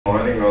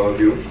morning, all of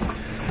you.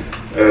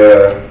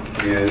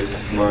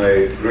 It's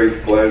my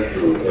great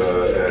pleasure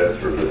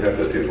as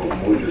representative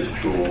of Moody's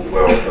to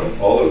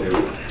welcome all of you,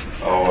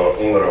 our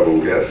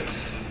honorable guests,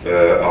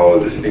 our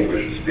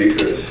distinguished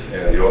speakers,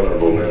 and the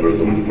honorable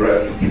members of the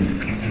press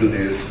to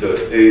this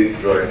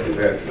 8th joint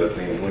event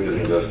between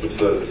Moody's Industrial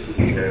Services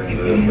and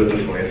the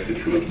Peterson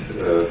Institute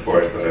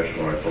for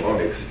International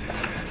Economics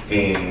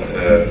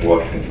in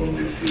Washington,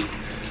 D.C.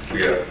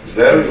 We are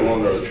very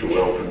honored to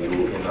welcome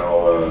you in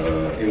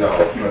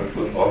our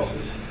Frankfurt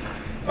office.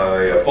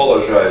 I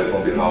apologize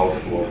on behalf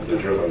of the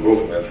German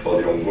government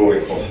for the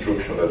ongoing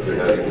construction that we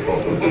have in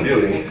front of the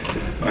building.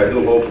 I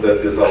do hope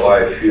that there's a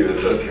live fear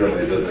that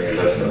Germany doesn't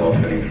invest enough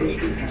in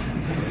infrastructure.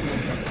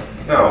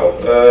 Now,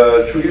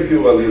 to give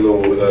you a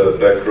little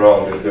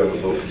background in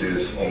terms of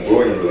this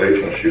ongoing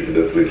relationship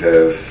that we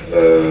have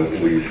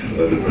with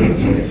the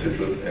Peterson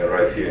Institute, and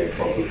right here in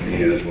front of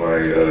me is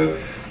my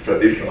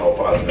traditional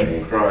partner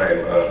in crime,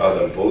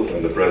 Adam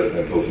Posen, the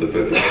president of the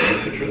Peterson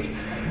Institute,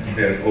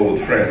 and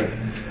old friend.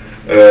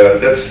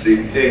 That's the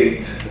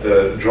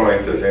 8th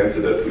joint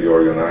event that we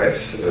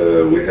organized.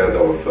 We had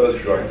our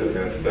first joint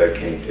event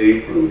back in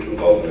April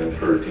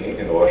 2013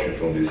 in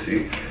Washington,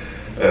 D.C.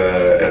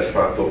 As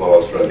part of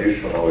our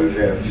traditional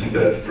events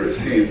that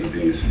precede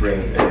the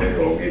spring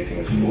annual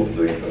meetings of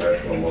the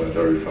International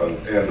Monetary Fund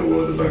and the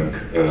World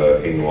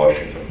Bank in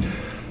Washington.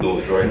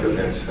 Those joint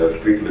events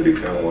have quickly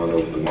become one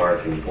of the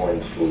marking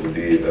points of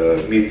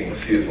the meeting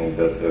season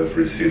that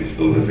precedes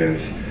those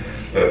events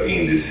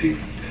in D.C.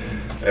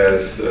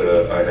 As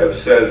I have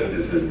said,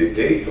 this is the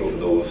 8th of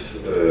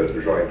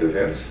those joint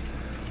events.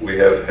 We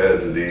have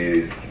had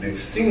the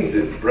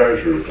distinctive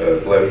pleasure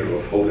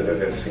of holding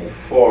events in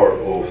 4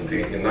 of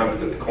the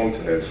inhabited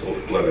continents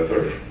of planet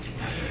Earth.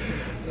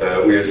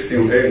 We are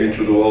still aiming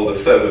to do all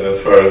the 7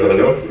 as far as I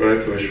know,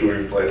 right, which will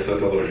imply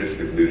certain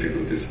logistic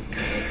difficulties.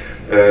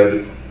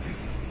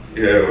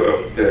 Yeah,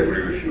 well, I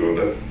agree with you on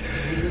that.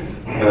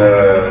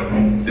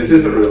 This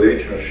is a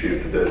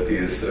relationship that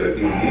is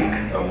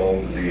unique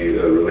among the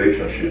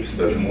relationships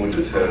that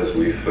Moody's has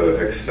with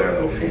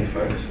external think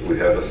tanks. We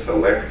have a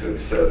selected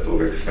set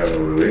of external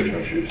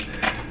relationships,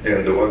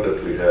 and the one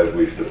that we have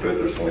with the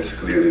Peterson is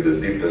clearly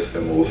the deepest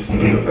and most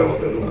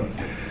developed one.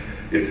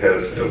 It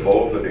has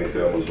evolved in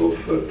terms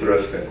of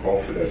trust and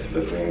confidence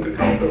between the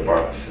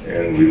counterparts,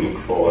 and we look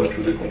forward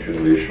to the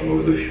continuation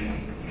of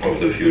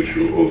the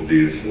future of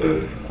this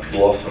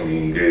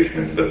blossoming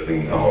engagement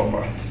between our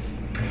parts.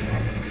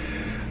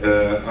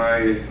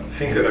 I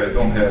think that I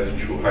don't have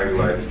to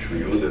highlight to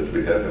you that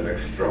we have an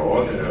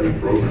extraordinary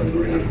program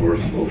during the course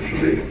of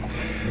today.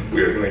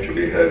 We are going to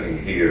be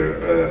having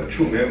here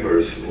 2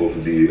 members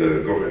of the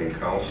Governing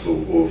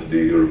Council of the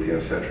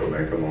European Central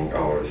Bank among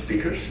our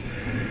speakers.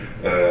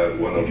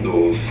 One of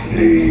those,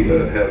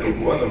 the head of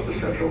one of the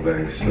central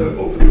banks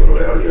of the euro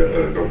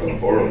area, Governor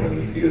Borrell,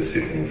 and he is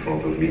sitting in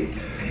front of me.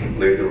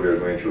 Later we are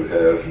going to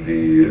have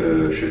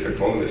the chief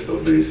economist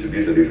of the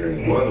ECB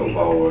delivering one of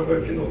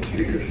our keynote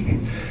speakers.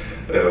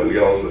 We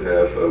also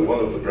have one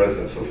of the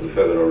presidents of the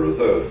Federal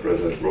Reserve,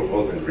 President Rob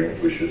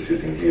Rosengren, which is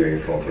sitting here in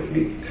front of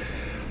me.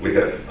 We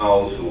have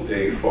also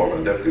a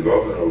former deputy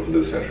governor of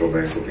the Central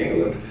Bank of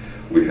England.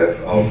 We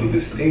have also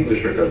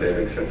distinguished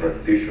academics and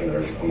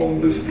practitioners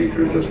among the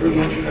speakers that we're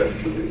going to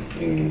have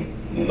today. In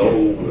no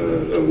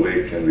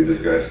way can we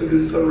disguise that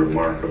this is a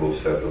remarkable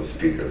set of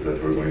speakers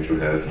that we're going to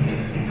have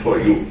for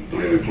you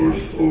during the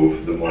course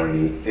of the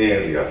morning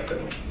and the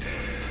afternoon.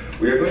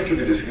 We are going to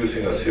be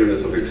discussing a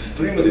series of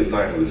extremely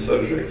timely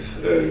subjects,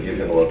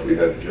 given what we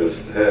have just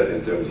had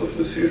in terms of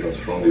decisions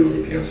from the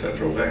European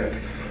Central Bank,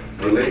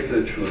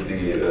 related to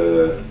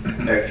the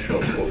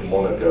actions of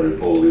monetary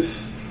policy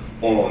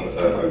on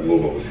a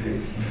global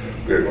scale.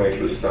 We are going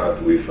to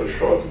start with a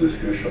short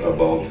discussion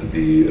about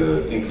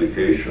the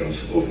implications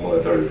of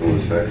monetary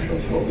policy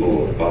actions for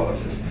global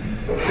balances.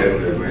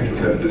 Then we are going to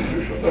have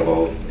discussions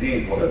about the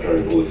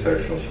monetary policy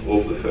actions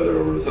of the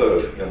Federal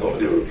Reserve and of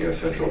the European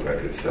Central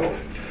Bank itself,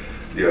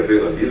 the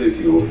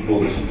availability of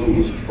policy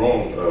tools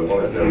from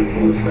monetary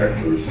policy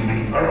actors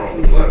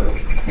around the planet,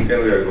 and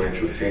we are going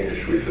to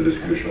finish with a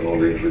discussion on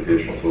the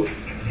implications of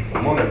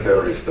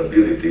monetary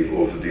stability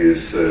of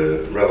this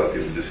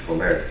relative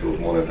disconnect of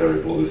monetary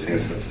policy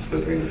instances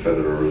between the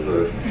Federal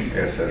Reserve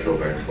and central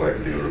banks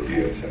like the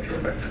European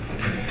Central Bank.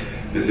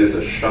 This is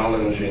a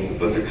challenging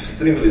but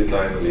extremely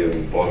timely and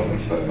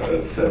important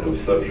set of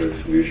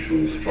subjects which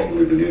we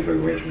strongly believe are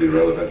going to be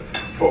relevant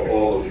for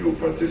all of you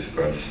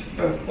participants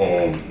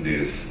on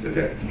this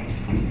event.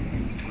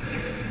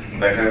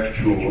 I have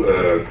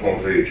to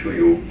convey to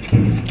you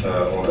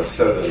on a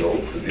sad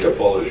note the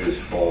apologies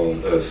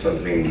from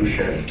Sandrine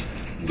Duchesne.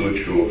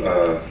 Due to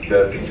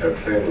death in her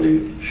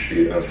family,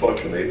 she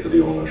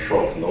unfortunately on a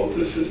short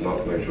notice is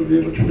not going to be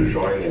able to be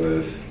joining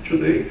us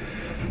today.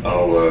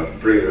 Our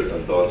prayers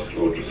and thoughts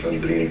go to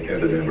Sandrine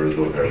and the members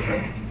of her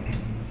family.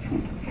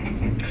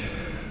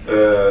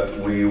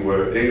 We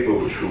were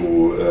able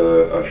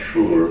to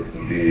assure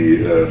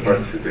the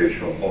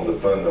participation on the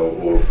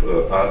panel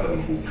of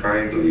Adam, who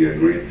kindly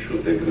agreed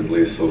to take the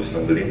place of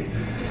Sandrine.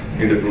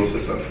 In the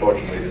process,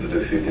 unfortunately,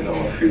 defeating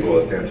our feeble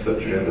attempts at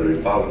gender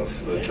balance,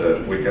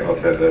 but we cannot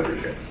have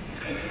everything.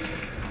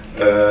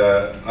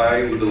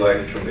 I would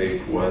like to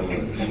make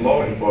one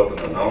small important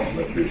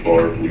announcement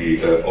before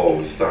we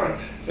all start,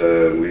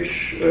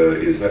 which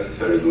is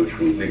necessary due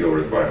to legal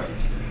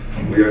requirements.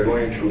 We are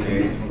going to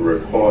be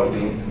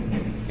recording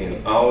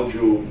in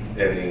audio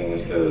and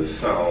in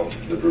sound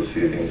the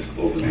proceedings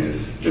of this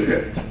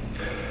event.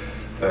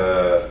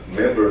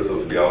 Members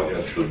of the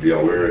audience should be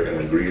aware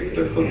and agree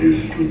for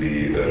this to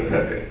be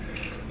happening.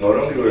 Not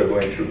only we are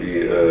going to be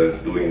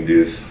doing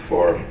this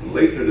for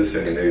later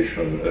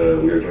dissemination,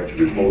 we are going to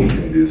be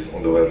posting this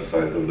on the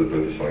website of the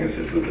Peterson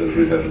Institute as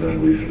we have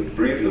done with the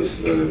previous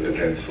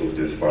events of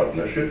this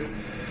partnership,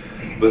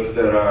 but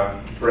there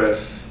are press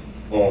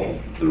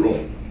on the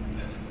room.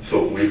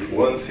 So with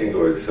one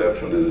single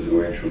exception, this is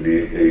going to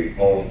be a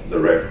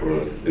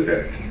on-the-record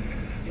event.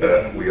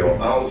 We are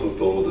also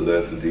told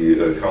that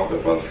the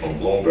counterparts from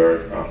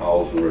Bloomberg are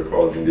also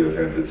recording the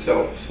event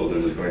itself. So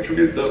this is going to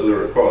be doubly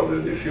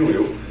recorded, if you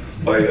will,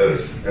 by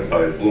us and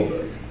by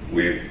Bloomberg.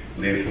 We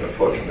live,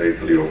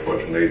 unfortunately or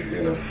fortunately,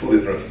 in a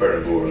fully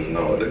transparent world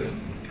nowadays.